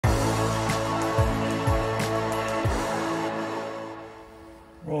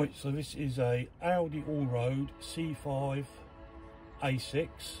Right, so this is a Audi AllRoad C5 A6,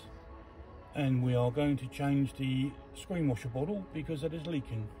 and we are going to change the screen washer bottle because it is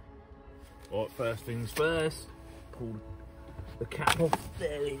leaking. Right, first things first, pull the cap off.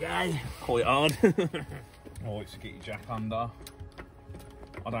 There we go. Quite hard. Right, so get your jack under.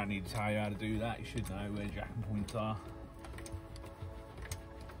 I don't need to tell you how to do that. You should know where jacking points are.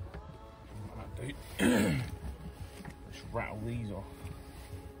 Let's rattle these off.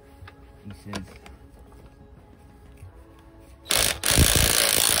 He says.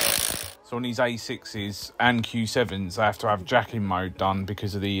 So on these A6s and Q7s, they have to have jacking mode done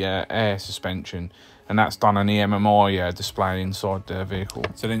because of the air suspension, and that's done on the MMI display inside the vehicle.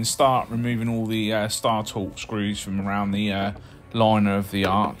 So then start removing all the star torque screws from around the liner of the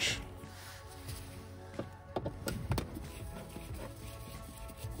arch.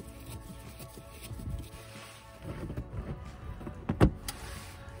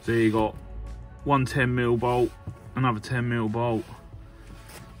 So you got one 10mm bolt, another 10mm bolt,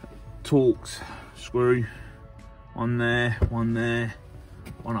 Torx screw, one there, one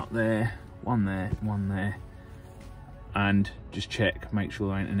up there, one there, and just check, make sure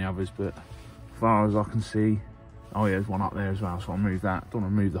there ain't any others, but as far as I can see, oh yeah, there's one up there as well, so I'll move that. Don't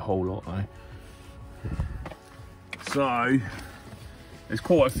want to move the whole lot though. So there's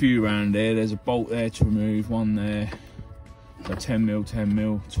quite a few around there. There's a bolt there to remove, one there, so 10mm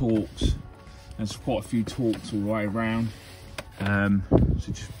Torx. There's quite a few Torx all the way around.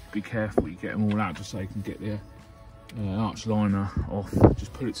 So just be careful you get them all out, just so you can get the arch liner off.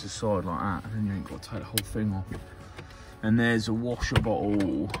 Just put it to the side like that, and then you ain't got to take the whole thing off. And there's a washer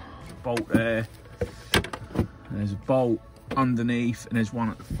bottle bolt there. There's a bolt underneath, and there's one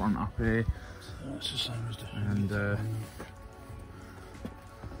at the front up here. So that's the same as the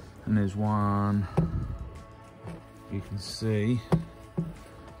and there's one you can see.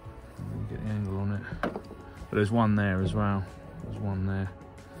 Get the angle on it. But there's one there as well. There's one there.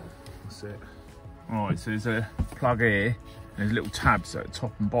 That's it. Alright, so there's a plug here, and there's little tabs at the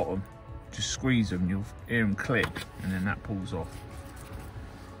top and bottom. Just squeeze them, you'll hear them click, and then that pulls off.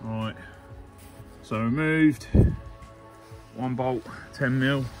 Alright, so removed. One bolt,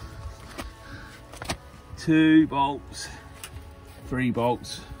 10mm. 2 bolts, 3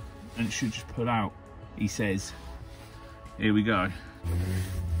 bolts, and it should just pull out, he says. Here we go.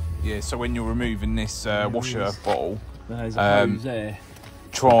 Yeah, so when you're removing this washer bottle, there's a hose there.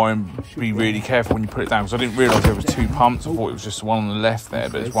 Try and be really careful when you put it down, because I didn't realise there was 2 pumps. I thought it was just the one on the left there,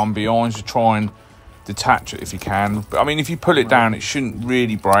 but there's one behind, so try and detach it if you can. But I mean, if you pull it down, it shouldn't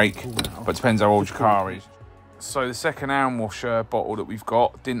really break, but it depends how old your car is. So the second hand washer bottle that we've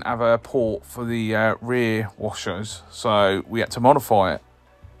got didn't have a port for the rear washers, so we had to modify it.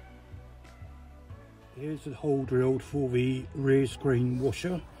 Here's the hole drilled for the rear screen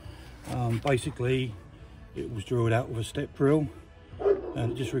washer. Basically, it was drilled out with a step drill,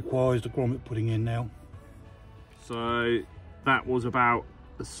 and it just requires the grommet putting in now. So that was about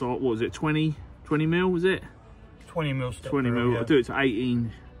the sort, what was it, 20mm was it? 20mm step 20mm. drill, yeah. I'll do it to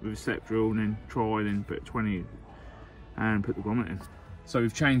 18 with a step drill, and then try and then put 20 and put the grommet in. So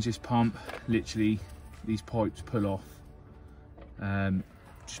we've changed this pump. Literally, these pipes pull off.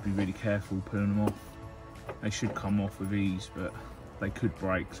 Just be really careful pulling them off. They should come off with ease, but they could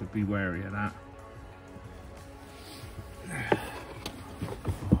break, so be wary of that. I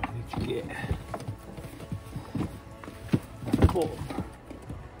need to get the bottom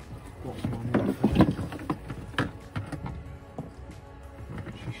one in first.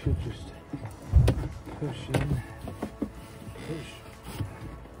 She should just push in, push,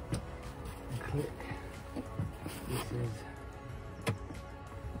 and click. This is,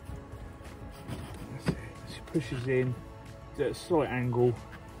 that's it. She pushes in at a slight angle,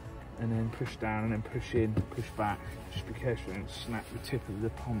 and then push down, and then push in, push back. Just be careful and snap the tip of the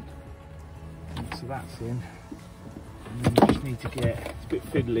pump. So that's in. And then you just need to get, it's a bit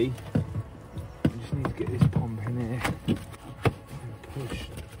fiddly, you just need to get this pump in here and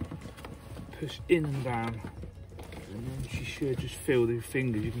push in and down, and then she should just feel the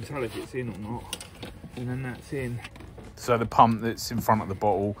fingers. You can tell if it's in or not, and then that's in. So the pump that's in front of the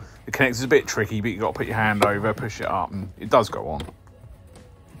bottle, the connector's a bit tricky, but you've got to put your hand over, push it up, and it does go on.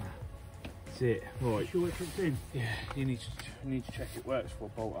 That's it. Right. Sure it fits in? Yeah, you need to check it works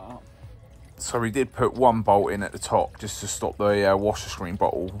before I bolt it up. So we did put one bolt in at the top just to stop the washer screen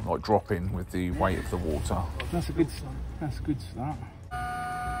bottle like dropping with the weight of the water. That's a good start. That's a good start.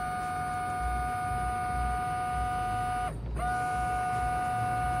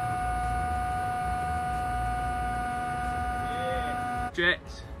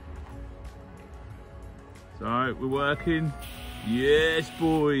 Jets. So we're working. Yes,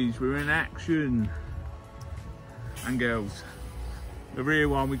 boys, we're in action. And girls. The rear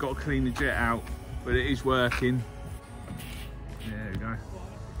one, we got to clean the jet out, but it is working. There we go.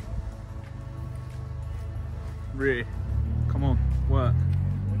 Rear, come on, work.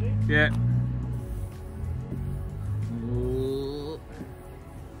 Yeah.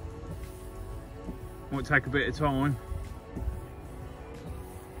 Might take a bit of time.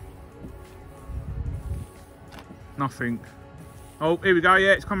 Nothing. Oh, here we go,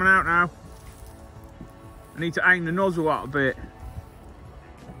 yeah, it's coming out now. I need to aim the nozzle up a bit.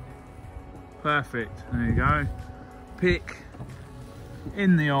 Perfect, there you go. Pick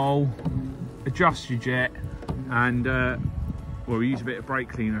in the hole, adjust your jet, and well, we use a bit of brake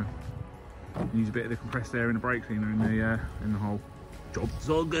cleaner. Use a bit of the compressed air and the brake cleaner in the hole. Job's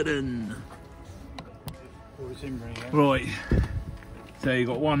all good un. Right, so you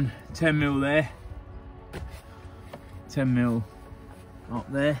got one 10mm there, 10mm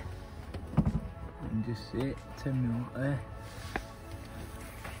up there, and just see it, 10mm up there,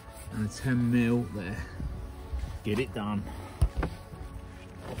 and a 10mm there. Get it done.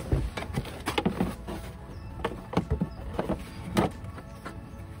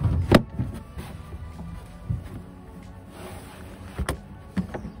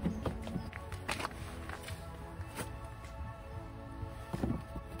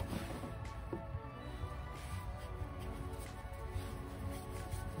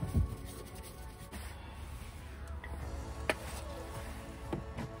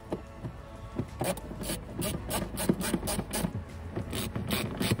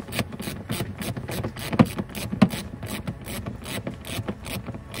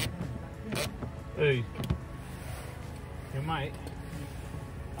 Who? Your mate?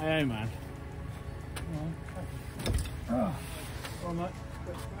 Hey, man. Oh, mate.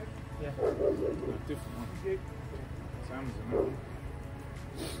 Yeah. Different one. Sam's another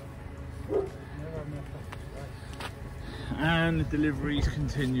one. And the deliveries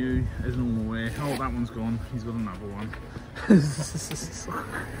continue as normal here. Oh, that one's gone. He's got another one. Yes.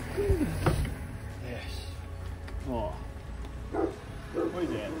 What? What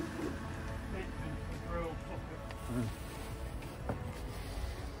is it?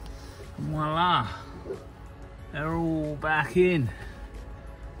 Voila, they're all back in.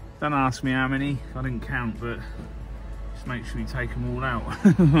 Don't ask me how many, I didn't count, but just make sure you take them all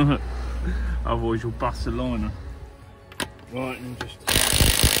out. Otherwise you'll bust the liner. Right, and just...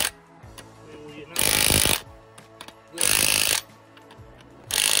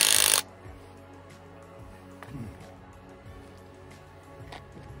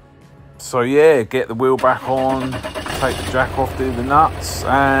 So yeah, get the wheel back on, take the jack off, do the nuts,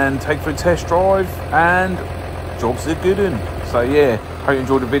 and take for a test drive, and job's a good one. So yeah, hope you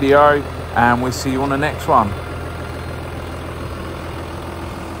enjoyed the video, and we'll see you on the next one.